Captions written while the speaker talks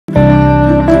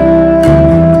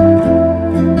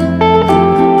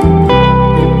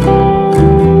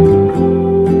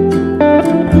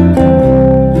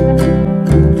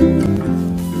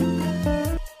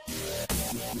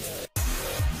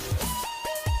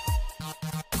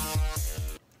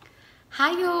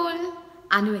Hi all,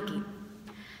 Anu again.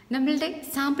 നമ്മളുടെ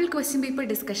sample question paper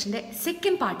ഡിസ്കഷൻ്റെ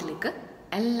second പാർട്ടിലേക്ക്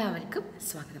എല്ലാവർക്കും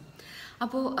സ്വാഗതം.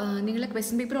 അപ്പോൾ നിങ്ങൾ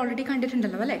ക്വസ്റ്റ്യൻ പേപ്പർ ഓൾറെഡി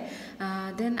കണ്ടിട്ടുണ്ടല്ലോ അല്ലേ?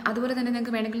 ദെൻ അതുപോലെ തന്നെ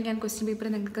നിങ്ങൾക്ക് വേണമെങ്കിൽ ഞാൻ ക്വസ്റ്റ്യൻ പേപ്പർ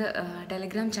നിങ്ങൾക്ക്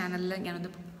ടെലഗ്രാം ചാനലിൽ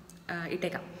ഞാനൊന്ന്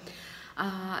ഇട്ടേക്കാം.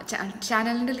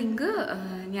 ചാനലിൻ്റെ ലിങ്ക്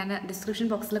ഞാൻ ഡിസ്ക്രിപ്ഷൻ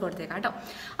ബോക്സിൽ കൊടുത്തേക്കാം കേട്ടോ.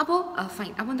 അപ്പോൾ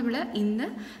ഫൈൻ. അപ്പോൾ ഇന്ന്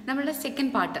നമ്മളുടെ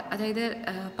സെക്കൻഡ് പാർട്ട്, അതായത്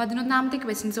 11ാമത്തെ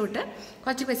ക്വസ്റ്റ്യൻസ് തൊട്ട്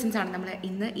കുറച്ച് ക്വസ്റ്റ്യൻസാണ് നമ്മൾ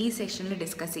ഇന്ന് ഈ സെഷനിൽ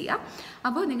ഡിസ്കസ് ചെയ്യുക.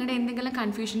 അപ്പോൾ നിങ്ങളുടെ എന്തെങ്കിലും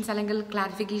കൺഫ്യൂഷൻസ് അല്ലെങ്കിൽ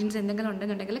ക്ലാരിഫിക്കേഷൻസ് എന്തെങ്കിലും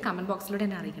ഉണ്ടെന്നുണ്ടെങ്കിൽ കമൻറ്റ് ബോക്സിലൂടെ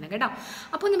തന്നെ അറിയിക്കണം കേട്ടോ.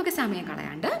 അപ്പോൾ നമുക്ക് സമയം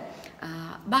കളയാണ്ട്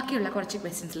ബാക്കിയുള്ള കുറച്ച്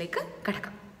ക്വസ്റ്റ്യൻസിലേക്ക്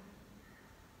കിടക്കാം.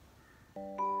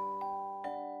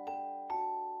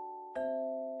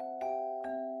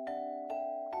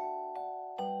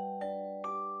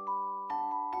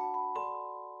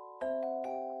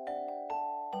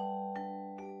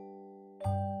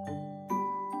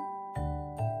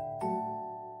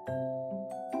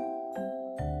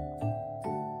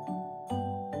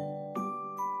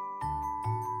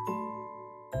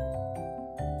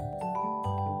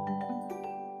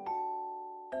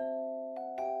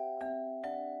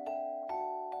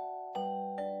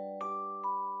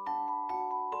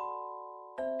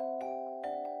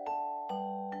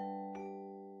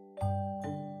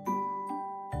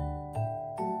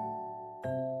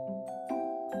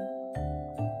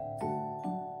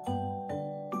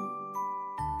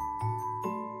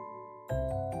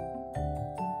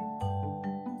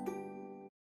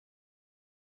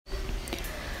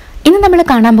 ഇന്ന് നമ്മൾ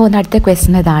കാണാൻ പോകുന്ന അടുത്ത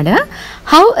ക്വസ്റ്റ്യൻ ഇതാണ്.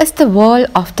 How is the wall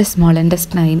of the small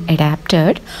intestine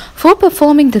adapted four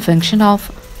performing the function of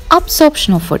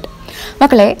absorption of food?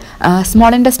 മക്കളെ,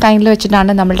 സ്മോൾ ഇൻറ്റസ്റ്റൈനിൽ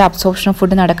വെച്ചിട്ടാണ് നമ്മുടെ അബ്സോർപ്ഷൻ ഓഫ്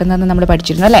ഫുഡ് നടക്കുന്നതെന്ന് നമ്മൾ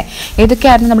പഠിച്ചിരുന്നു അല്ലേ?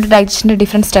 ഏതൊക്കെയായിരുന്നു നമ്മുടെ ഡൈജഷൻ്റെ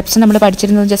ഡിഫറെൻറ്റ് സ്റ്റെപ്സ് നമ്മൾ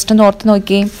പഠിച്ചിരുന്നത്? ജസ്റ്റ് ഒന്ന് ഓർത്ത്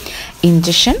നോക്കിയേ.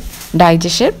 Injection,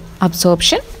 digestion,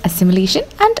 absorption, assimilation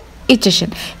and egestion.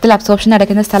 ഇതിൽ അബ്സോർപ്ഷൻ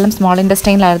നടക്കുന്ന സ്ഥലം സ്മോൾ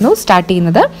ഇൻറ്റസ്റ്റൈനിലായിരുന്നു സ്റ്റാർട്ട്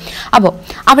ചെയ്യുന്നത്. അപ്പോൾ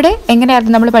അവിടെ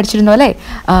എങ്ങനെയായിരുന്നു നമ്മൾ പഠിച്ചിരുന്നു അല്ലേ?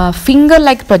 ഫിംഗർ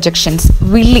ലൈക്ക് പ്രൊജക്ഷൻസ്,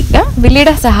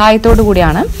 വില്ലിയുടെ സഹായത്തോടു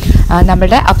കൂടിയാണ്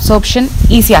നമ്മുടെ അബ്സോർപ്ഷൻ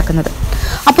ഈസി ആക്കുന്നത്.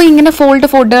 അപ്പോൾ ഇങ്ങനെ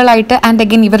ഫോൾഡുകളായിട്ട്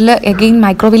ആൻഡ് ഇവരിൽ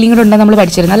മൈക്രോവില്ലിയും കൂടെ ഉണ്ടെന്ന് നമ്മൾ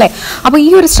പഠിച്ചിരുന്നു അല്ലേ? അപ്പോൾ ഈ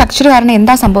ഒരു സ്ട്രക്ചർ കാരണം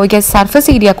എന്താ സംഭവിക്കുക?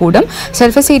 സർഫസ്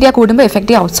ഏരിയ കൂടുമ്പോൾ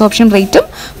എഫക്റ്റീവ് അബ്സോർപ്ഷൻ റേറ്റും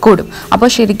കൂടും. അപ്പോൾ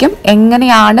ശരിക്കും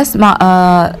എങ്ങനെയാണ്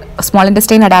സ്മോൾ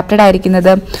ഇൻറ്റസ്റ്റൈൻ അഡാപ്റ്റഡ്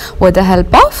ആയിരിക്കുന്നത്? With the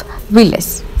help of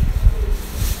villus.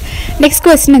 Next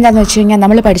question എന്താണെന്ന് വെച്ച് കഴിഞ്ഞാൽ,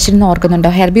 നമ്മൾ പഠിച്ചിരുന്ന ഓർക്കുന്നുണ്ടോ?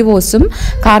 ഹെർബിവോഴ്സും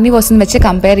കാർണിവോഴ്സും വെച്ച്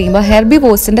കമ്പയർ ചെയ്യുമ്പോൾ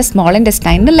ഹെർബിവോഴ്സിൻ്റെ സ്മോൾ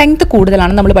ഇൻറ്റസ്റ്റൈനിന് ലെങ്ത്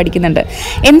കൂടുതലാണ് നമ്മൾ പഠിക്കുന്നുണ്ട്.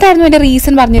 എന്തായിരുന്നു അതിൻ്റെ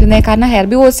റീസൺ പറഞ്ഞിരുന്നത്? കാരണം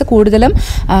ഹെർബിവോഴ്സ് കൂടുതലും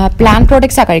പ്ലാന്റ്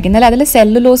പ്രോഡക്ട്സാണ് കഴിക്കുന്നത്. അതിൽ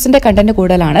സെല്ലുലോസിൻ്റെ കണ്ടൻറ്റ്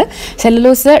കൂടുതലാണ്.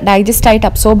 സെല്ലുലോസ് ഡൈജസ്റ്റ് ആയിട്ട്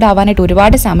അബ്സോർബ്ഡ് ആവാനായിട്ട്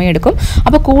ഒരുപാട് സമയമെടുക്കും.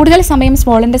 അപ്പോൾ കൂടുതൽ സമയം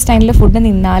സ്മോൾ ഇൻറ്റസ്റ്റൈനിൽ ഫുഡ്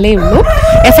നിന്നാലേ ഉള്ളൂ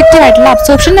എഫക്റ്റീവ് ആയിട്ടുള്ള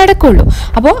അബ്സോർപ്ഷൻ നടക്കുകയുള്ളൂ.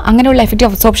 അപ്പോൾ അങ്ങനെയുള്ള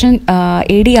എഫക്റ്റീവ് അബ്സോർപ്ഷൻ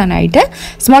എയ്ഡ് ചെയ്യാനായിട്ട്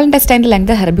സ്മോൾ ഇൻറ്റസ്റ്റൈൻ്റെ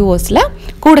ലെങ്ത് ഹെർബിവോഴ്സിൽ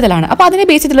കൂടുതലാണ്. അപ്പോൾ അതിനെ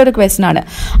ബേസ് ചെയ്തിട്ടുള്ളൊരു ക്വസ്റ്റ്യൻ ആണ്.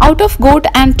 Out of got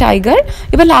and tiger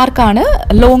ഇവരിൽ ആർക്കാണ്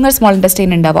ലോങ്ങർ സ്മോൾ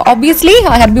ഇൻറ്റസ്റ്റൈൻ ഉണ്ടാവുക? ഒബ്വിയസ്ലി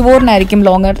ഹെർബിവോറിനായിരിക്കും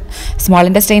ലോങ്ങർ സ്മോൾ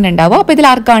ഇൻറ്റസ്റ്റൈൻ ഉണ്ടാവുക. അപ്പോൾ ഇതിൽ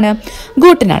ആർക്കാണ്?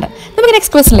 ഗോട്ടിനാണ്. നമുക്ക്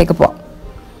നെക്സ്റ്റ് ക്വസ്റ്റ്യനിലേക്ക് പോവാം.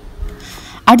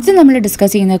 അടുത്ത് നമ്മൾ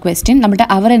ഡിസ്കസ് ചെയ്യുന്ന ക്വസ്റ്റ്യൻ നമ്മുടെ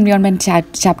അവർ എൻവയോൺമെൻറ്റ്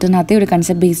ചാപ്റ്ററിനകത്തെ ഒരു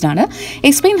കൺസെപ്റ്റ് ബേസ്ഡ് ആണ്.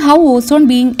 Explain how ozone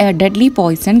being A deadly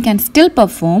poison can still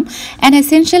perform an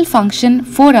essential function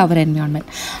four our environment.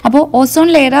 അപ്പോൾ ഓസോൺ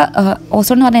ലെയർ,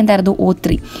 ഓസോൺ എന്ന് പറഞ്ഞാൽ എന്തായിരുന്നു?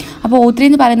 O3. അപ്പോൾ O3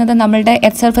 എന്ന് പറയുന്നത് നമ്മളുടെ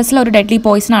എർത്ത് സർഫസിൽ ഒരു ഡെഡ്ലി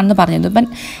പോയ്സൺ ആണെന്ന് പറഞ്ഞിരുന്നു.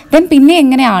 ദെൻ പിന്നെ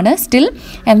എങ്ങനെയാണ് സ്റ്റിൽ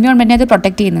എൻവയോൺമെൻറ്റിനെ അത്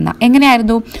പ്രൊട്ടക്ട് ചെയ്യുന്നത്?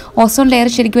 എങ്ങനെയായിരുന്നു? ഓസോൺ ലെയർ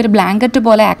ശരിക്കും ഒരു ബ്ലാങ്കറ്റ്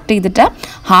പോലെ ആക്ട് ചെയ്തിട്ട്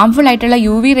ഹാംഫുൾ ആയിട്ടുള്ള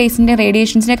UV റേസിൻ്റെ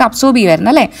റേഡിയേഷൻസിനെയൊക്കെ അബ്സോർബ്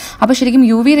ചെയ്യുമായിരുന്നു അല്ലേ? അപ്പോൾ ശരിക്കും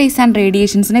UV റേസ് ആൻഡ്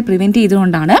റേഡിയേഷൻസിനെ പ്രിവെൻറ്റ്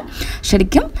ചെയ്തുകൊണ്ടാണ്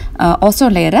ശരിക്കും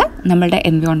ഓസോൺ ലെയർ നമ്മളുടെ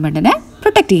എൻവയോൺമെൻറ്റിനെ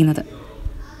പ്രൊട്ടക്റ്റ് ചെയ്യുന്നത്.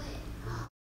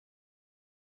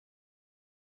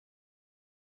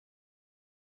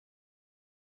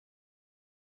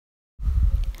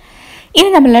 ഇനി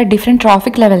നമ്മൾ ഡിഫറെൻറ്റ്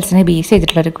ട്രോഫിക് ലെവൽസിനെ ബേസ്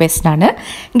ചെയ്തിട്ടുള്ളൊരു ക്വസ്റ്റ്യൻ ആണ്.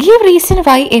 Give reason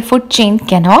why A food chain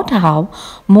cannot have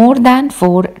more than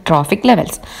 4 trophic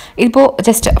levels. ഇപ്പോൾ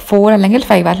ജസ്റ്റ് 4 അല്ലെങ്കിൽ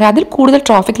 5 അല്ലെങ്കിൽ അതിൽ കൂടുതൽ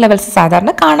ട്രോഫിക് ലെവൽസ്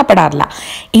സാധാരണ കാണപ്പെടാറില്ല.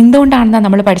 എന്തുകൊണ്ടാണെന്നാണ്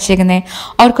നമ്മൾ പഠിച്ചേക്കുന്നത്?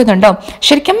 ഓർക്കുന്നുണ്ടോ?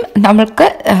 ശരിക്കും നമ്മൾക്ക്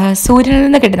സൂര്യനിൽ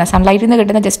നിന്ന് കിട്ടുന്ന, സൺലൈറ്റിൽ നിന്ന്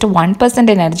കിട്ടുന്ന ജസ്റ്റ്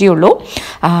 1% എനർജി ഉള്ളൂ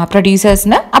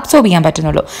പ്രൊഡ്യൂസേഴ്സിന് അബ്സോർബ് ചെയ്യാൻ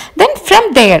പറ്റുന്നുള്ളൂ. ദെൻ ഫ്രം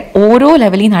ദെയർ ഓരോ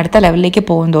ലെവലിൽ നിന്ന് അടുത്ത ലെവലിലേക്ക്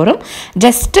പോകുന്തോറും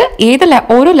ജസ്റ്റ്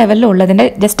ഓരോ ലെവലിലും ഉള്ളതിൻ്റെ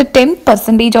ജസ്റ്റ്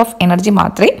 10% ഓഫ് എനർജി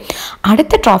മാത്രമേ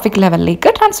അടുത്ത ട്രോഫിക് ലെവലിലേക്ക്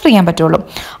ട്രാൻസ്ഫർ ചെയ്യാൻ പറ്റുള്ളൂ.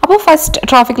 അപ്പോൾ ഫസ്റ്റ്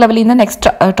ട്രോഫിക് ലെവലിൽ നിന്ന് നെക്സ്റ്റ്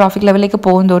ട്രോഫിക് ലെവലിലേക്ക്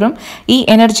പോകുന്തോറും ഈ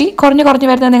എനർജി കുറഞ്ഞു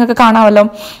വരുന്നത് നിങ്ങൾക്ക് കാണാമല്ലോ.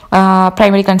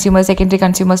 Primary consumers, secondary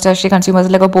consumers, tertiary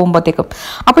കൺസ്യൂമേഴ്സിലൊക്കെ പോകുമ്പോഴത്തേക്കും.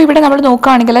 അപ്പോൾ ഇവിടെ നമ്മൾ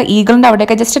നോക്കുകയാണെങ്കിൽ ഈഗിളിൻ്റെ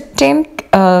അവിടെയൊക്കെ ജസ്റ്റ് 10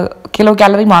 കിലോ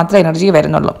കാലറി മാത്രമേ എനർജി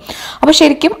വരുന്നുള്ളൂ. അപ്പോൾ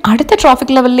ശരിക്കും അടുത്ത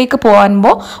ട്രോഫിക് ലെവലിലേക്ക്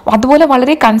പോകുമ്പോൾ അതുപോലെ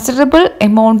വളരെ കൺസിഡറബിൾ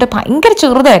എമൗണ്ട് ഭയങ്കര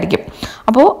ചെറുതായിരിക്കും.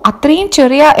 അപ്പോൾ അത്രയും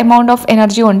ചെറിയ എമൗണ്ട് ഓഫ്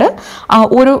എനർജി കൊണ്ട്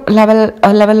ഒരു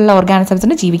ലെവലിലുള്ള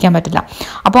ഓർഗാനിസംസിന് ജീവിക്കാൻ പറ്റില്ല.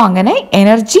 അപ്പോൾ അങ്ങനെ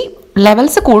എനർജി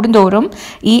ലെവൽസ് കൂടുന്തോറും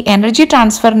ഈ എനർജി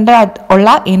ട്രാൻസ്ഫറിൻ്റെ ഉള്ള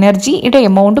എനർജിയുടെ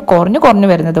എമൗണ്ട് കുറഞ്ഞു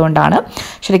വരുന്നത് കൊണ്ടാണ്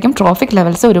ശരിക്കും ട്രോഫിക്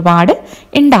ലെവൽസ് ഒരുപാട്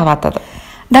ഉണ്ടാവാത്തത്.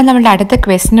 ഇതാ നമ്മളുടെ അടുത്ത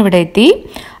ക്വസ്റ്റ്യൻ ഇവിടെ എത്തി.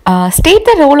 State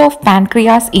the role of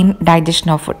pancreas in digestion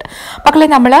of food. മക്കളെ,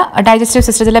 നമ്മൾ ഡൈജസ്റ്റീവ്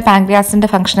സിസ്റ്റത്തിലെ പാൻക്രിയാസിൻ്റെ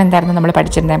ഫംഗ്ഷൻ എന്തായിരുന്നു നമ്മൾ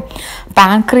പഠിച്ചിരുന്നത്?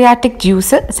 പാൻക്രിയാറ്റിക്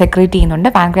ജ്യൂസ് സെക്രീറ്റ് ചെയ്യുന്നുണ്ട്.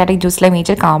 Pancreatic ജ്യൂസിലെ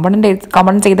major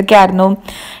components ഏതൊക്കെയായിരുന്നു?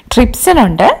 ട്രിപ്സിൻ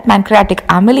ഉണ്ട്, പാൻക്രിയാറ്റിക്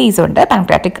അമിലീസ് ഉണ്ട്,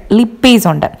 പാൻക്രിയാറ്റിക് ലിപ്പേസ്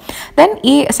ഉണ്ട്. ദെൻ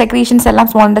ഈ സെക്രീഷൻസ് എല്ലാം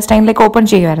സ്മോൾ ഇൻറ്റസ്റ്റൈനിലേക്ക് ഓപ്പൺ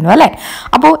ചെയ്യുമായിരുന്നു അല്ലേ?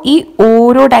 അപ്പോൾ ഈ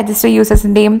ഓരോ ഡൈജസ്റ്റീവ്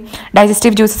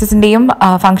ജ്യൂസസിൻ്റെയും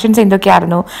ഫംഗ്ഷൻസ്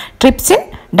എന്തൊക്കെയായിരുന്നു? ട്രിപ്സിൻ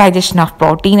ഡൈജഷൻ ഓഫ്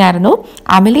പ്രോട്ടീൻ ആയിരുന്നു,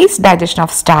 അമിലീസ് ഡൈജഷൻ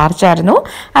ഓഫ് സ്റ്റാർച്ച് ആയിരുന്നു,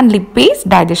 and lipase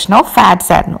digestion of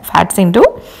fats ആയിരുന്നു. Fats into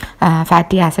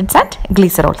fatty acids and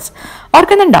glycerols.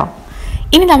 ഓർക്കുന്നുണ്ടോ?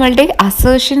 ഇനി നമ്മളുടെ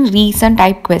അസേർഷൻ റീസൺ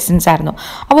ടൈപ്പ് ക്വസ്റ്റ്യൻസ് ആയിരുന്നു.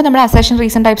 അപ്പോൾ നമ്മൾ അസേർഷൻ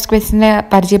റീസൺ ടൈപ്സ് ക്വസ്റ്റ്യനെ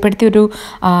പരിചയപ്പെടുത്തി ഒരു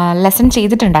ലെസൺ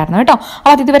ചെയ്തിട്ടുണ്ടായിരുന്നു കേട്ടോ.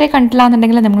 അപ്പോൾ അത് ഇതുവരെ കണ്ടില്ല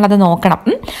എന്നുണ്ടെങ്കിൽ നമ്മളത് നോക്കണം.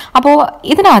 അപ്പോൾ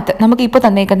ഇതിനകത്ത് നമുക്ക് ഇപ്പോൾ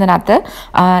തന്നേക്കുന്നതിനകത്ത്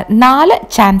 4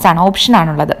 ചാൻസ് ആണ്, ഓപ്ഷൻ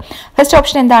ആണുള്ളത്. ഫസ്റ്റ്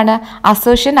ഓപ്ഷൻ എന്താണ്?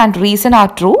 Assertion and reason are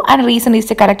true and reason is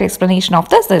the correct explanation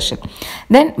of the assertion.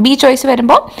 Then B choice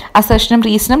വരുമ്പോൾ അസേർഷനും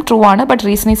റീസണും ട്രൂ ആണ്, but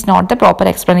reason is not the proper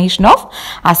explanation of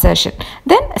assertion.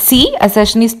 Then C,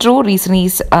 assertion is true, reason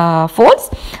is false.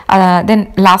 Then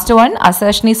last one,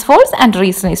 assertion is false and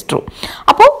reason is true.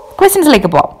 അപ്പോൾ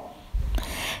ക്വസ്റ്റ്യൻസിലേക്ക് പോവാം.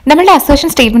 നമ്മളുടെ assertion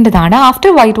statement ഇതാണ്.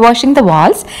 After white washing the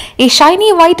walls A Shiny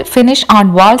white finish on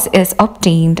walls is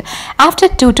obtained after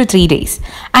 2 to 3 days.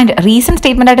 And reason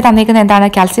statement ആയിട്ട് തന്നിരിക്കുന്നത് എന്താണ്?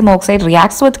 Calcium oxide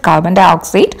reacts with carbon dye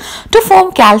oxide to form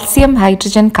calcium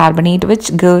hydrogen carbonate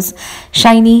which gives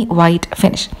Shiny white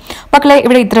finish. മക്കളെ,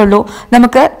 ഇവിടെ ഇത്രേ ഉള്ളൂ.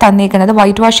 നമുക്ക് തന്നിരിക്കുന്നത്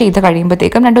white wash ചെയ്ത്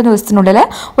കഴിയുമ്പോഴത്തേക്കും 2 ദിവസത്തിനുള്ളിൽ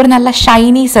ഒരു നല്ല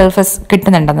ഷൈനി സർഫസ്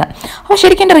കിട്ടുന്നുണ്ടെന്ന്. അപ്പോൾ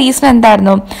ശരിക്കും റീസൺ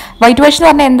എന്തായിരുന്നു? വൈറ്റ് വാഷ്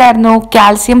എന്ന് പറഞ്ഞാൽ എന്തായിരുന്നു?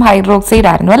 കാൽസ്യം ഹൈഡ്രോക്സൈഡ്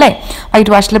ആയിരുന്നു അല്ലേ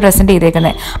വൈറ്റ് വാഷ് പ്രസന്റ്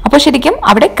ചെയ്തേക്കുന്നത്. അപ്പോൾ ശരിക്കും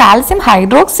അവിടെ calcium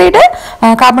hydroxide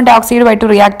carbon dye ഓക്സൈഡുമായിട്ട്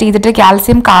react ചെയ്തിട്ട്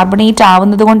കാൽസ്യം കാർബണേറ്റ്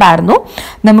ആവുന്നത് കൊണ്ടായിരുന്നു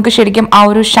നമുക്ക് ശരിക്കും ആ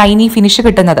ഒരു ഷൈനി ഫിനിഷ്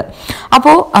കിട്ടുന്നത്.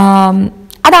 അപ്പോൾ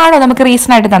അതാണോ നമുക്ക്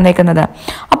റീസൺ ആയിട്ട് തന്നേക്കുന്നത്?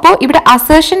 അപ്പോൾ ഇവിടെ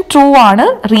അസേർഷൻ ട്രൂ ആണ്,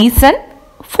 റീസൺ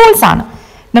ഫോൾസ് ആണ്.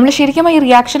 നമ്മൾ ശരിക്കും ഈ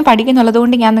റിയാക്ഷൻ പഠിക്കുന്നുള്ളത്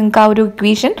കൊണ്ട് ഞാൻ നിങ്ങൾക്ക് ആ ഒരു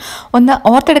ഇക്വേഷൻ ഒന്ന്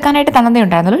ഓർത്തെടുക്കാനായിട്ട് തന്നതേ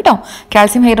ഉണ്ടായിരുന്നുള്ളൂ കേട്ടോ.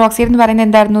 കാൽസ്യം ഹൈഡ്രോക്സൈഡ് എന്ന് പറയുന്നത്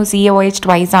എന്തായിരുന്നു? CaOH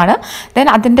ട്വൈസ് ആണ്. ദെൻ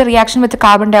അതിൻ്റെ reaction with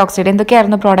carbon dye oxide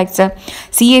എന്തൊക്കെയായിരുന്നു പ്രോഡക്ട്സ്?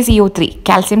 CaCO3,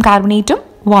 കാൽസ്യം കാർബണേറ്റും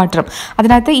വാട്ടറും.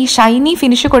 അതിനകത്ത് ഈ ഷൈനി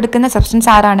ഫിനിഷ് കൊടുക്കുന്ന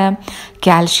സബ്സ്റ്റൻസ് ആരാണ്?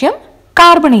 കാൽഷ്യം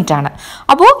കാർബണേറ്റ് ആണ്.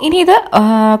 അപ്പോൾ ഇനി ഇത്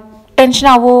ടെൻഷൻ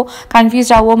ആവോ,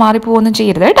 കൺഫ്യൂസ്ഡ് ആവോ, മാറിപ്പോവോ ഒന്നും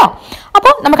ചെയ്യരുത് കേട്ടോ.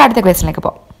 അപ്പോൾ നമുക്ക് അടുത്ത ക്വസ്റ്റ്യനിലേക്ക്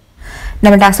പോകാം.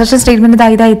 നമ്മുടെ അസേർഷൻ സ്റ്റേറ്റ്മെന്റ്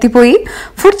ഇതാ എത്തിപ്പോയി.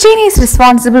 Food chain is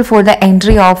responsible for the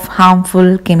entry of harmful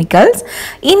chemicals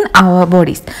in our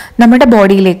bodies. നമ്മുടെ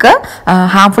ബോഡിയിലേക്ക്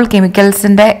ഹാംഫുൾ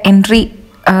കെമിക്കൽസിന്റെ എൻട്രി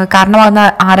കാരണമാകുന്ന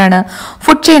ആരാണ്?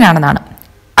 ഫുഡ് ചെയിൻ ആണെന്നാണ്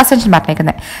അസെൻഷൻ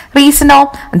പറഞ്ഞേക്കുന്നത്. റീസണോ?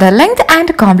 The length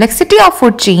and complexity of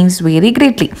food chains vary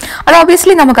greatly. അത്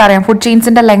ഓബിയസ്ലി നമുക്കറിയാം, ഫുഡ്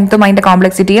ചെയിൻസിന്റെ ലെങ്ത്തും അതിന്റെ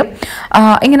കോംപ്ലക്സിറ്റിയും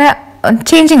ഇങ്ങനെ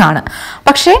ചേഞ്ചിങ് ആണ്.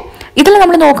 പക്ഷേ ഇതിൽ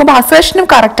നമ്മൾ നോക്കുമ്പോൾ അസേർഷനും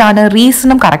കറക്റ്റ് ആണ്,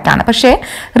 റീസണും കറക്റ്റ് ആണ്. പക്ഷേ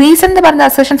റീസൺ എന്ന് പറയുന്ന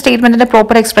അസേർഷൻ സ്റ്റേറ്റ്മെന്റിന്റെ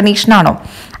പ്രോപ്പർ എക്സ്പ്ലനേഷൻ ആണോ?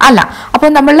 അല്ല. അപ്പോൾ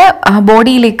നമ്മൾ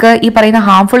ബോഡിയിലേക്ക് ഈ പറയുന്ന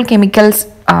ഹാംഫുൾ കെമിക്കൽസ്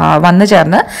വന്നു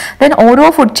ചേർന്ന് ദെൻ ഓരോ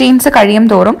ഫുഡ് ചെയിൻസ് കഴിയും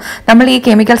തോറും നമ്മൾ ഈ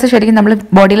കെമിക്കൽസ് ശരിക്കും നമ്മൾ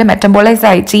ബോഡിയിൽ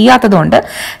മെറ്റബോളൈസ് ചെയ്യാത്തതുകൊണ്ട്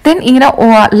ദെൻ ഇങ്ങനെ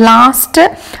ലാസ്റ്റ്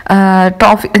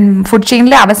ഫുഡ്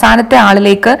ചെയിനിലെ അവസാനത്തെ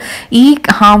ആളിലേക്ക് ഈ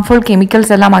ഹാംഫുൾ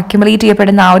കെമിക്കൽസ് എല്ലാം അക്യുമുലേറ്റ്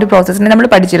ചെയ്യപ്പെടുന്ന ആ ഒരു പ്രോസസ്സിനെ നമ്മൾ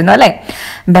പഠിച്ചിരുന്നു അല്ലേ?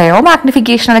 ബയോ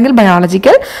മാഗ്നിഫിക്കേഷൻ അല്ലെങ്കിൽ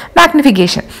ബയോളജിക്കൽ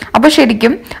മാഗ്നിഫിക്കേഷൻ. അപ്പോൾ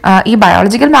ശരിക്കും ഈ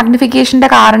ബയോളജിക്കൽ മാഗ്നിഫിക്കേഷന്റെ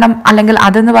കാരണം അല്ലെങ്കിൽ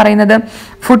അതെന്ന് പറയുന്നത്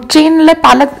ഫുഡ് ചെയിനിലെ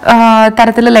പല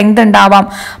തരത്തിൽ ലെങ്ത് ഉണ്ടാവാം,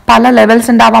 പല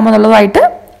ലെവൽസ് ഉണ്ടാവാം എന്നുള്ളതുമായിട്ട്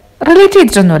റിലേറ്റ്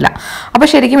ചെയ്തിട്ടൊന്നുമില്ല. അപ്പോൾ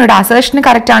ശരിക്കും ഇവിടെ അസേർഷന്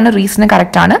കറക്റ്റ് ആണ്, റീസണ്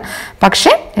കറക്റ്റ് ആണ്.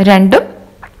 പക്ഷെ രണ്ടും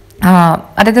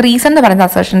അതായത് റീസൺ എന്ന് പറയുന്ന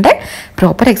അസേർഷന്റെ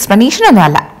പ്രോപ്പർ എക്സ്പ്ലനേഷൻ ഒന്നും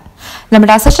അല്ല.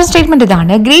 നമ്മുടെ അസേർഷൻ സ്റ്റേറ്റ്മെന്റ്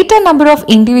ഇതാണ്. Greater number of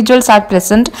individuals are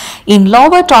present in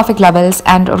lower trophic levels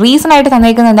and reason ആയിട്ട്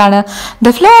തന്നേക്കുന്നത് എന്താണ്?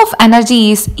 The flow of energy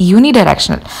is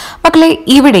unidirectional. മക്കളെ,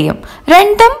 ഇവിടെയും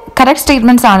രണ്ടും കറക്റ്റ്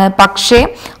സ്റ്റേറ്റ്മെന്റ്സ് ആണ്. പക്ഷേ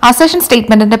അസേർഷൻ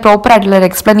സ്റ്റേറ്റ്മെന്റിന്റെ പ്രോപ്പർ ആയിട്ടുള്ള ഒരു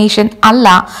എക്സ്പ്ലനേഷൻ അല്ല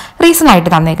റീസൺ ആയിട്ട്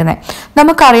തന്നേക്കുന്നത്.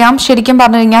 നമുക്കറിയാം, ശരിക്കും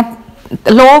പറഞ്ഞു കഴിഞ്ഞാൽ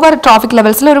ലോവർ ട്രോഫിക്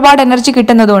ലെവൽസിൽ ഒരുപാട് എനർജി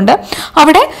കിട്ടുന്നതുകൊണ്ട്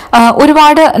അവിടെ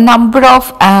ഒരുപാട് നമ്പർ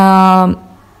ഓഫ്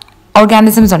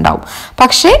ഓർഗാനിസംസ് ഉണ്ടാവും.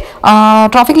 പക്ഷേ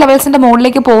ട്രോഫിക് ലെവൽസിന്റെ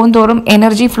മുകളിലേക്ക് പോകും തോറും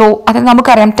എനർജി ഫ്ലോ, അതായത്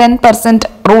നമുക്കറിയാം 10%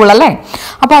 റൂൾ അല്ലേ?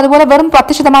 അപ്പോൾ അതുപോലെ വെറും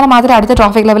 10% മാത്രമേ അടുത്ത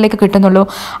ട്രോഫിക് ലെവലിലേക്ക് കിട്ടുന്നുള്ളൂ.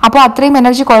 അപ്പോൾ അത്രയും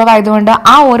എനർജി കുറവായതുകൊണ്ട്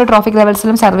ആ ഓരോ ട്രോഫിക്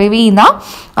ലെവൽസിലും സർവൈവ് ചെയ്യുന്ന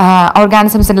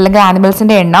ഓർഗാനിസംസിന്റെ അല്ലെങ്കിൽ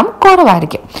ആനിമൽസിന്റെ എണ്ണം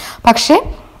കുറവായിരിക്കും. പക്ഷേ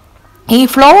ഈ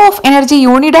ഫ്ലോ ഓഫ് എനർജി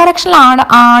യൂണിഡയറക്ഷണൽ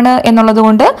ആണ് എന്നുള്ളത്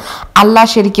കൊണ്ട് അല്ല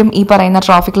ശരിക്കും ഈ പറയുന്ന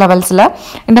ട്രോഫിക് ലെവൽസിൽ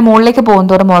ഇതിൻ്റെ മുകളിലേക്ക്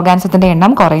പോകുന്നതോറും ഓർഗാനിസത്തിൻ്റെ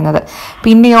എണ്ണം കുറയുന്നത്.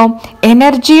 പിന്നെയോ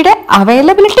എനർജിയുടെ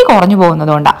അവൈലബിലിറ്റി കുറഞ്ഞു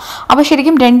പോകുന്നതുകൊണ്ടാണ്. അപ്പോൾ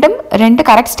ശരിക്കും രണ്ട്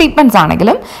കറക്റ്റ് സ്റ്റേറ്റ്മെൻറ്റ്സ്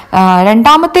ആണെങ്കിലും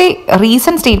രണ്ടാമത്തെ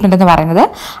റീസൺ സ്റ്റേറ്റ്മെൻറ്റ് എന്ന് പറയുന്നത്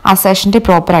അസേഷൻ്റെ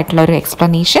പ്രോപ്പർ ആയിട്ടുള്ള ഒരു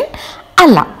എക്സ്പ്ലനേഷൻ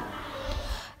അല്ല.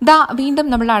 വീണ്ടും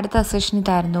നമ്മളുടെ അടുത്ത അസേഷൻ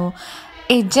ഇതായിരുന്നു.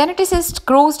 A geneticist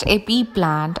crossed a pea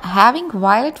plant having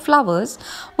violet flowers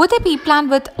with a pea plant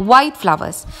with white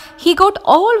flowers. He got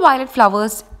all violet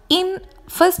flowers in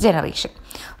first generation.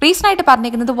 Reason ആയിട്ട്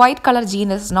പറഞ്ഞിരിക്കുന്നത് white colour gene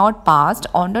is not passed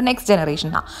on to next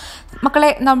ജനറേഷനാണ്. മക്കളെ,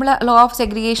 നമ്മൾ law of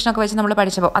segregation ഒക്കെ വെച്ച് നമ്മൾ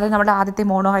പഠിച്ചപ്പോൾ, അതായത് നമ്മുടെ ആദ്യത്തെ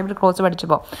മോണോ ഹൈബ്രിഡ് ക്രോസ്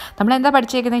പഠിച്ചപ്പോൾ നമ്മൾ എന്താ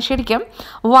പഠിച്ചേക്കുന്നത്? ശരിക്കും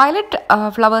വയലറ്റ്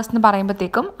ഫ്ലവേഴ്സ് എന്ന്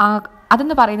പറയുമ്പോഴത്തേക്കും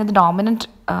അതെന്ന് പറയുന്നത് ഡോമിനൻറ്റ്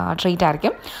ട്രേറ്റ്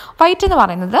ആയിരിക്കും, വൈറ്റ് എന്ന്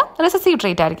പറയുന്നത് റിസസീവ്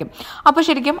ട്രേറ്റ് ആയിരിക്കും. അപ്പോൾ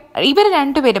ശരിക്കും ഇവർ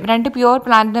രണ്ടുപേരും രണ്ട് പ്യുവർ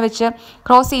പ്ലാന്റിനെ വെച്ച്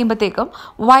ക്രോസ് ചെയ്യുമ്പോഴത്തേക്കും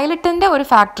വയലറ്റിൻ്റെ ഒരു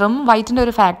ഫാക്ടറും വൈറ്റിൻ്റെ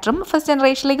ഒരു ഫാക്ടറും ഫസ്റ്റ്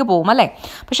ജനറേഷനിലേക്ക് പോകും അല്ലേ.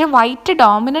 പക്ഷേ വൈറ്റ്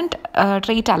ഡോമിനൻറ്റ്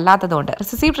ട്രേറ്റ് അല്ലാത്തതുകൊണ്ട്,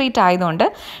 റിസസീവ് ട്രേറ്റ് ആയതുകൊണ്ട്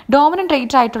ഡോമിനൻറ്റ്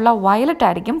ട്രേറ്റ് ആയിട്ടുള്ള വയലറ്റ്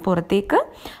ആയിരിക്കും പുറത്തേക്ക്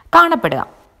കാണപ്പെടുക.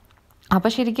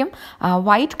 അപ്പോൾ ശരിക്കും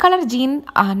white colour gene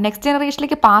next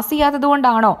ജനറേഷനിലേക്ക് pass ചെയ്യാത്തത്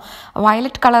കൊണ്ടാണോ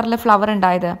വയലറ്റ് കളറിൽ ഫ്ലവർ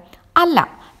ഉണ്ടായത്? അല്ല.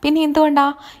 പിന്നെ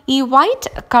എന്തുകൊണ്ടാണ്? ഈ വൈറ്റ്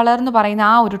കളർ എന്ന് പറയുന്ന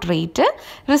ആ ഒരു ട്രേറ്റ്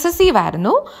റിസസീവ്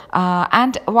ആയിരുന്നു,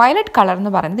 ആൻഡ് വയലറ്റ് കളർ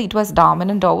എന്ന് പറയുന്നത് it was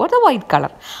dominant over the white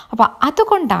colour. അപ്പോൾ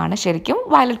അതുകൊണ്ടാണ് ശരിക്കും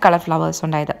വയലറ്റ് കളർ ഫ്ലവേഴ്സ്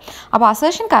ഉണ്ടായത്. അപ്പോൾ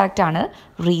അസേഷൻ കറക്റ്റാണ്,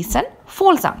 റീസൺ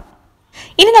ഫോൾസ് ആണ്.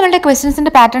 ഇനി നമ്മളുടെ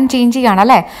ക്വസ്റ്റ്യൻസിൻ്റെ പാറ്റേൺ ചേഞ്ച് ചെയ്യുകയാണ്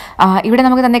അല്ലേ. ഇവിടെ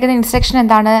നമുക്ക് തന്നേക്കുന്ന ഇൻസ്ട്രക്ഷൻ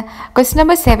എന്താണ്? ക്വസ്റ്റ്യൻ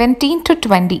നമ്പർ 17 to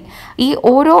 20, ഈ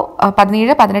ഓരോ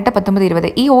 17, 18, 19, 20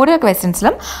 ഈ ഓരോ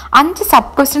ക്വസ്റ്റ്യൻസിലും 5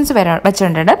 സബ് ക്വസ്റ്റ്യൻസ്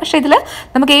വെച്ചിട്ടുണ്ട്. പക്ഷേ ഇതിൽ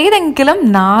നമുക്ക് ഏതെങ്കിലും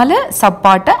 4 സബ്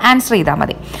പാർട്ട് ആൻസർ ചെയ്താൽ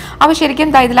മതി. അപ്പോൾ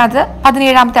ശരിക്കും ഇതിലത്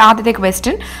 17ാമത്തെ ആദ്യത്തെ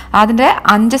ക്വസ്റ്റ്യൻ, അതിൻ്റെ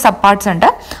 5 സബ് പാർട്സ് ഉണ്ട്.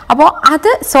 അപ്പോൾ അത്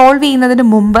സോൾവ് ചെയ്യുന്നതിന്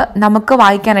മുമ്പ് നമുക്ക്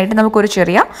വായിക്കാനായിട്ട് നമുക്കൊരു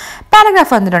ചെറിയ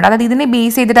പാരഗ്രാഫ് വന്നിട്ടുണ്ട്. അതായത് ഇതിനെ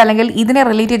ബേസ് ചെയ്തിട്ട് അല്ലെങ്കിൽ ഇതിനെ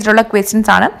റിലേറ്റ് ചെയ്തിട്ടുള്ള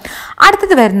ക്വസ്റ്റ്യൻസ് ആണ്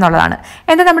അടുത്തത് വരുന്നുള്ളതാണ്.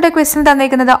 എന്താ നമ്മുടെ ക്വസ്റ്റ്യൻ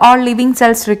തന്നിരിക്കുന്നത്? All living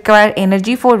cells require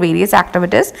energy for various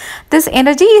activities. This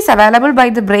energy is available by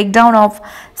the break down of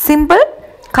simple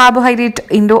carbohydrate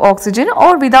into oxygen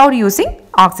or without using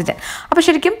oxygen. അപ്പോൾ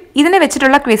ശരിക്കും ഇതിനെ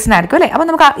വെച്ചിട്ടുള്ള ക്വസ്റ്റ്യൻ ആയിരിക്കും അല്ലേ. അപ്പോൾ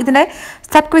നമുക്ക് ഇതിൻ്റെ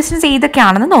സബ് ക്വസ്റ്റ്യൻസ്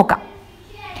ഏതൊക്കെയാണെന്ന് നോക്കാം.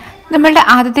 നമ്മളുടെ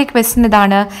ആദ്യത്തെ ക്വസ്റ്റ്യൻ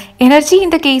ഇതാണ്. Energy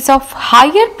in the case of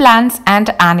higher plants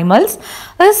and animals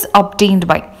is obtained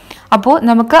by. അപ്പോൾ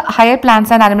നമുക്ക് higher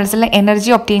plants and ആനിമൽസിൽ energy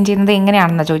obtain ചെയ്യുന്നത്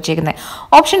എങ്ങനെയാണെന്ന് ചോദിച്ചേക്കുന്നത്.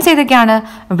 ഓപ്ഷൻസ് ഏതൊക്കെയാണ്?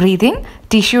 Breathing,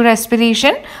 tissue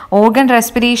respiration, organ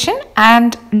respiration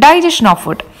and digestion of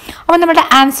food. അപ്പോൾ നമ്മുടെ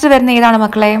ആൻസർ വരുന്ന ഏതാണ്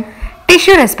മക്കളെ?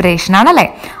 ടിഷ്യൂ റെസ്പിറേഷൻ ആണല്ലേ.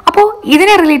 അപ്പോൾ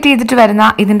ഇതിനെ റിലേറ്റ് ചെയ്തിട്ട്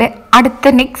വരുന്ന ഇതിൻ്റെ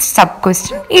അടുത്ത നെക്സ്റ്റ് സബ്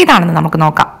ക്വസ്റ്റ്യൻ ഏതാണെന്ന് നമുക്ക്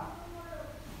നോക്കാം.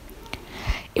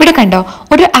 ഇവിടെ കണ്ടോ,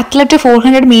 ഒരു അത്ലറ്റ്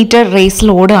 400 മീറ്റർ റേസിൽ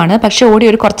ഓടുകയാണ്. പക്ഷേ ഓടി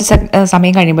ഒരു കുറച്ച്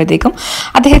സമയം കഴിയുമ്പോഴത്തേക്കും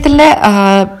അദ്ദേഹത്തിൻ്റെ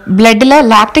ബ്ലഡിൽ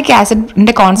ലാക്റ്റിക്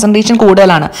ആസിഡിൻ്റെ കോൺസെൻട്രേഷൻ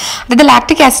കൂടുതലാണ്. അതായത്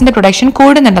ലാക്റ്റിക് ആസിഡിൻ്റെ പ്രൊഡക്ഷൻ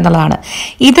കൂടുന്നുണ്ടെന്നുള്ളതാണ്.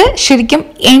 ഇത് ശരിക്കും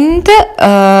എന്ത്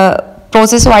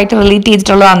പ്രോസസ്സുമായിട്ട് റിലേറ്റ്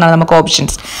ചെയ്തിട്ടുള്ളതാണെന്നാണ് നമുക്ക്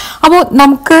ഓപ്ഷൻസ്. അപ്പോൾ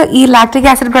നമുക്ക് ഈ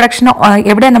ലാക്റ്റിക് ആസിഡ് പ്രൊഡക്ഷൻ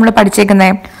എവിടെയാണ് നമ്മൾ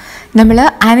പഠിച്ചേക്കുന്നത്? നമ്മൾ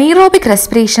അനീറോബിക്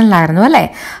റെസ്പിറേഷനിലായിരുന്നു അല്ലേ.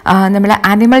 നമ്മൾ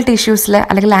ആനിമൽ ടിഷ്യൂസിൽ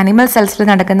അല്ലെങ്കിൽ ആനിമൽ സെൽസിൽ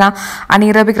നടക്കുന്ന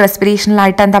അനീറോബിക്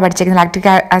റെസ്പിറേഷനിലായിട്ട് എന്താ പഠിച്ചേക്കുന്നത്?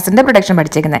 ലാക്റ്റിക് ആസിഡിൻ്റെ പ്രൊഡക്ഷൻ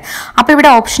പഠിച്ചേക്കുന്നത്. അപ്പോൾ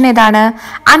ഇവിടെ ഓപ്ഷൻ ഏതാണ്?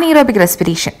 Anaerobic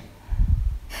respiration.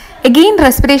 Again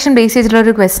respiration base ചെയ്തിട്ടുള്ള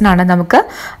ഒരു ക്വസ്റ്റ്യൻ ആണ്. നമുക്ക്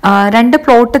 2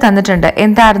 പ്ലോട്ട് തന്നിട്ടുണ്ട്.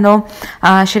 എന്തായിരുന്നു?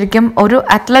 ശരിക്കും ഒരു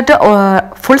അത്ലറ്റ്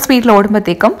ഫുൾ സ്പീഡിൽ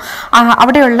ഓടുമ്പോഴത്തേക്കും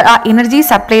അവിടെയുള്ള എനർജി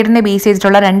സപ്ലൈഡിനെ ബേസ്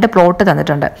ചെയ്തിട്ടുള്ള 2 പ്ലോട്ട്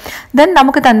തന്നിട്ടുണ്ട്. ദെൻ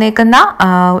നമുക്ക് തന്നേക്കുന്ന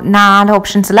 4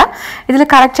 ഓപ്ഷൻസിൽ ഇതിൽ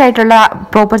കറക്റ്റ് ആയിട്ടുള്ള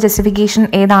പ്രോപ്പർ ജസ്റ്റിഫിക്കേഷൻ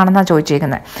ഏതാണെന്നാണ്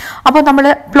ചോദിച്ചേക്കുന്നത്. അപ്പോൾ നമ്മൾ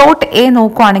പ്ലോട്ട് എ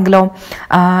നോക്കുവാണെങ്കിലോ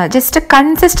ജസ്റ്റ്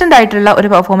കൺസിസ്റ്റൻ്റ് ആയിട്ടുള്ള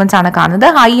ഒരു പെർഫോമൻസ് ആണ് കാണുന്നത്,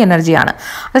 ഹൈ എനർജിയാണ്.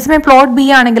 അതേസമയം പ്ലോട്ട് ബി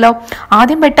ആണെങ്കിലോ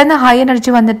ആദ്യം പെട്ടെന്ന് ഹൈ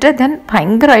എനർജി വന്നിട്ട് ദെൻ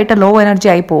ഭയങ്കരമായിട്ട് ലോ എനർജി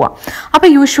ആയി പോവാം. അപ്പോൾ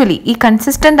യൂഷ്വലി ഈ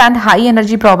consistent and high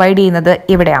energy provide ചെയ്യുന്നത്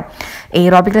എവിടെയാണ്?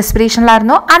 Aerobic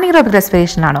റെസ്പിറേഷനിലായിരുന്നോ anaerobic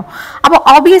റെസ്പിറേഷനിലാണോ? അപ്പോൾ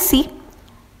ഓബിയസ്ലി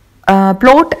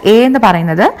പ്ലോട്ട് എ എന്ന്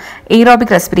പറയുന്നത്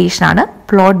എയ്റോബിക് റെസ്പിറേഷൻ ആണ്,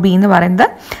 പ്ലോട്ട് ബി എന്ന് പറയുന്നത്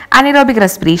അനീറോബിക്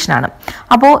റെസ്പിറേഷൻ ആണ്.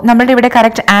 അപ്പോൾ നമ്മളുടെ ഇവിടെ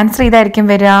കറക്റ്റ് ആൻസർ ചെയ്തായിരിക്കും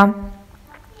വരിക,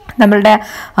 നമ്മളുടെ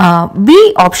ബി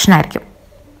ഓപ്ഷൻ ആയിരിക്കും.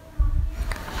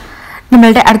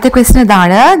 നമ്മളുടെ അടുത്ത ക്വസ്റ്റ്യൻ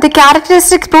ഇതാണ്. The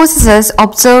characteristic processes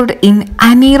observed in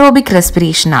anaerobic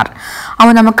respiration R.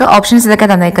 അപ്പോൾ നമുക്ക് ഓപ്ഷൻസ് ഇതൊക്കെ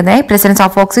തന്നേക്കുന്നത്. Presence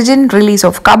of oxygen, release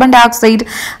of carbon dye oxide,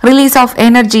 release of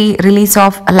energy, release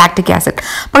of lactic acid.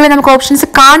 അപ്പോൾ നമുക്ക് ഓപ്ഷൻസ്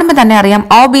കാണുമ്പോൾ തന്നെ അറിയാം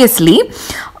ഓബിയസ്ലി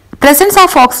പ്രസൻസ്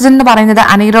ഓഫ് ഓക്സിജൻ എന്ന് പറയുന്നത്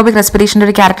അനീറോബിക് റെസ്പിറേഷൻ്റെ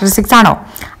ഒരു ക്യാരക്ടറിസ്റ്റിക്സ് ആണോ?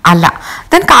 അല്ല.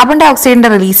 Then carbon dye ഓക്സൈഡിൻ്റെ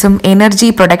റിലീസും energy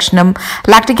പ്രൊഡക്ഷനും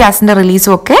lactic ആസിഡിൻ്റെ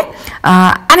റിലീസും ഒക്കെ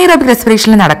അനീറോബിക്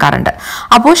റെസ്പിറേഷനിൽ നടക്കാറുണ്ട്.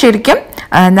 അപ്പോൾ ശരിക്കും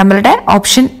നമ്മളുടെ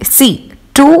ഓപ്ഷൻ സി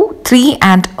 2, 3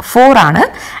 ആൻഡ് 4 ആണ്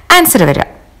ആൻസർ വരിക.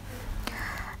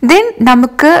 ദെൻ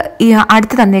നമുക്ക്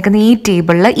അടുത്ത് തന്നേക്കുന്ന ഈ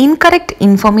ടേബിളിൽ ഇൻകറക്റ്റ്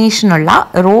ഇൻഫർമേഷനുള്ള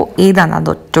റോ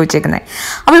ഏതാണെന്നാണ് ചോദിച്ചേക്കുന്നത്.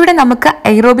 അപ്പോൾ ഇവിടെ നമുക്ക്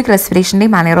aerobic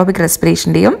റെസ്പിറേഷൻ്റെയും anaerobic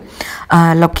റെസ്പിറേഷൻ്റെയും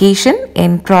location,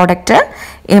 end product,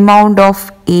 amount of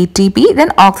ATP, then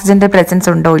ഓക്സിജൻ്റെ പ്രസൻസ്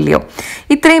ഉണ്ടോ ഇല്ലയോ,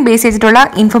 ഇത്രയും ബേസ് ചെയ്തിട്ടുള്ള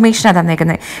ഇൻഫർമേഷനാണ്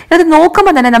തന്നേക്കുന്നത്. ഇത്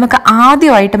നോക്കുമ്പോൾ തന്നെ നമുക്ക്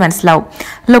ആദ്യമായിട്ട് മനസ്സിലാവും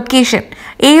location.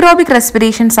 Aerobic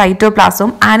respiration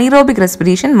സൈറ്റോപ്ലാസവും anaerobic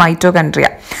respiration mitochondria.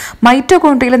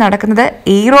 മൈറ്റോകോൺട്രിയയിൽ നടക്കുന്നത്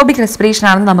എയ്റോബിക് റെസ്പിറേഷൻ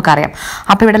ആണെന്ന് നമുക്കറിയാം.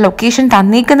 അപ്പോൾ ഇവിടെ ലൊക്കേഷൻ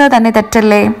തന്നേക്കുന്നത് തന്നെ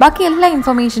തെറ്റല്ലേ? ബാക്കി എല്ലാ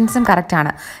ഇൻഫർമേഷൻസും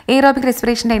കറക്റ്റാണ്. എയ്റോബിക്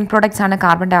റെസ്പിറേഷൻ്റെ എൻഡ് പ്രോഡക്ട്സ് ആണ്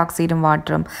കാർബൺ ഡൈ ഓക്സൈഡും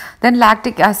വാട്ടറും. ദെൻ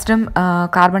ലാക്റ്റിക് ആസിഡും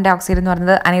കാർബൺ ഡൈ ഓക്സൈഡ് എന്ന്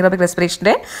പറയുന്നത് അനൈറോബിക്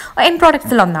റെസ്പിറേഷൻ്റെ എൻഡ്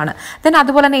പ്രോഡക്ട്സിൽ ഒന്നാണ്. ദെൻ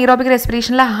അതുപോലെ തന്നെ എയ്റോബിക്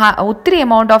റെസ്പിറേഷനിൽ ഒത്തിരി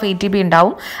എമൗണ്ട് ഓഫ് ATP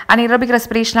ഉണ്ടാവും. അനൈറോബിക്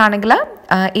റെസ്പിറേഷനാണെങ്കിൽ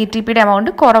ATPയുടെ എമൗണ്ട്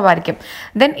കുറവായിരിക്കും.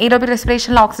 ദെൻ എയ്റോബിക്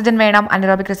റെസ്പിറേഷനിൽ ഓക്സിജൻ വേണം,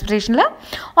 അനൈറോബിക് റെസ്പിറേഷനിൽ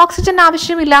ഓക്സിജൻ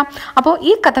ആവശ്യമില്ല. അപ്പോൾ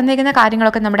ഈ തന്നിരിക്കുന്ന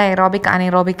കാര്യങ്ങളൊക്കെ നമ്മുടെ എയ്റോബിക്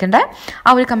അനൈറോബിക്കിൻ്റെ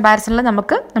ആ ഒരു കമ്പാരിസണിൽ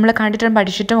നമ്മൾ കണ്ടിട്ടും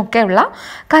പഠിച്ചിട്ടും ഒക്കെയുള്ള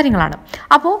കാര്യങ്ങളാണ്.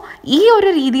 അപ്പോൾ ഈ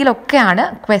ഒരു രീതിയിലൊക്കെയാണ്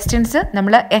ക്വസ്റ്റ്യൻസ്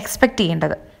നമ്മൾ എക്സ്പെക്റ്റ്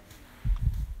ചെയ്യേണ്ടത്.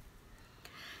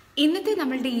 ഇന്നത്തെ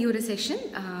നമ്മളുടെ ഈ ഒരു സെഷൻ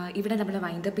ഇവിടെ നമ്മൾ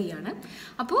വൈൻഡപ്പ് ചെയ്യാണ്.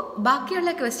 അപ്പോൾ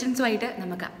ബാക്കിയുള്ള ക്വസ്റ്റ്യൻസുമായിട്ട്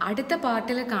നമുക്ക് അടുത്ത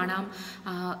പാർട്ടിൽ കാണാം.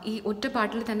 ഈ ഒറ്റ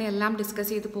പാർട്ടിൽ തന്നെ എല്ലാം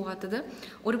ഡിസ്കസ് ചെയ്ത് പോകാത്തത്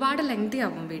ഒരുപാട് ലെങ്തി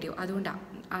ആകും വീഡിയോ, അതുകൊണ്ടാണ്.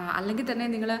 അല്ലെങ്കിൽ തന്നെ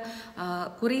നിങ്ങൾ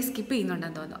കുറേ സ്കിപ്പ്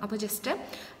ചെയ്യുന്നുണ്ടെന്ന് തോന്നുന്നു. അപ്പോൾ ജസ്റ്റ്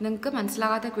നിങ്ങൾക്ക്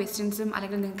മനസ്സിലാകാത്ത ക്വസ്റ്റ്യൻസും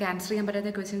അല്ലെങ്കിൽ നിങ്ങൾക്ക് ആൻസർ ചെയ്യാൻ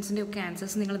പറ്റാത്ത ക്വസ്റ്റ്യൻസിൻ്റെ ഒക്കെ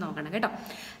ആൻസേഴ്സ് നിങ്ങൾ നോക്കണം കേട്ടോ.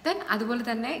 ദെൻ അതുപോലെ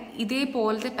തന്നെ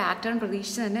ഇതേപോലത്തെ പാറ്റേൺ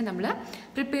പ്രതീക്ഷിച്ച് തന്നെ നമ്മൾ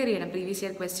പ്രിപ്പയർ ചെയ്യണം. പ്രീവിയസ്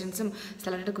ഇയർ ക്വസ്റ്റ്യൻസും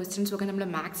സെലക്ടഡ് ക്വസ്റ്റ്യൻസും ഒക്കെ നമ്മൾ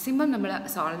മാക്സിമം നമ്മൾ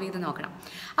സോൾവ് ചെയ്ത് നോക്കണം.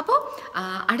 അപ്പോൾ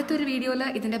അടുത്തൊരു വീഡിയോയിൽ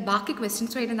ഇതിൻ്റെ ബാക്കി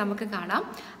ക്വസ്റ്റ്യൻസുമായിട്ട് നമുക്ക് കാണാം.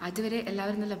 അതുവരെ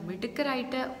എല്ലാവരും നല്ല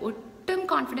മിടുക്കരായിട്ട് ഒട്ടും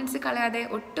കോൺഫിഡൻസ് കളയാതെ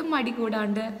ഒട്ടും മടി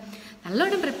കൂടാണ്ട്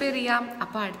നല്ലോണം പ്രിപ്പയർ ചെയ്യാം.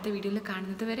 അപ്പോൾ അടുത്ത വീഡിയോയിൽ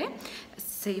കാണുന്നത് വരെ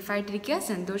സേഫായിട്ടിരിക്കുക,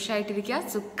 സന്തോഷമായിട്ടിരിക്കുക,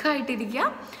 സുഖമായിട്ടിരിക്കുക.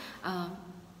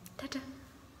 ടാറ്റാ.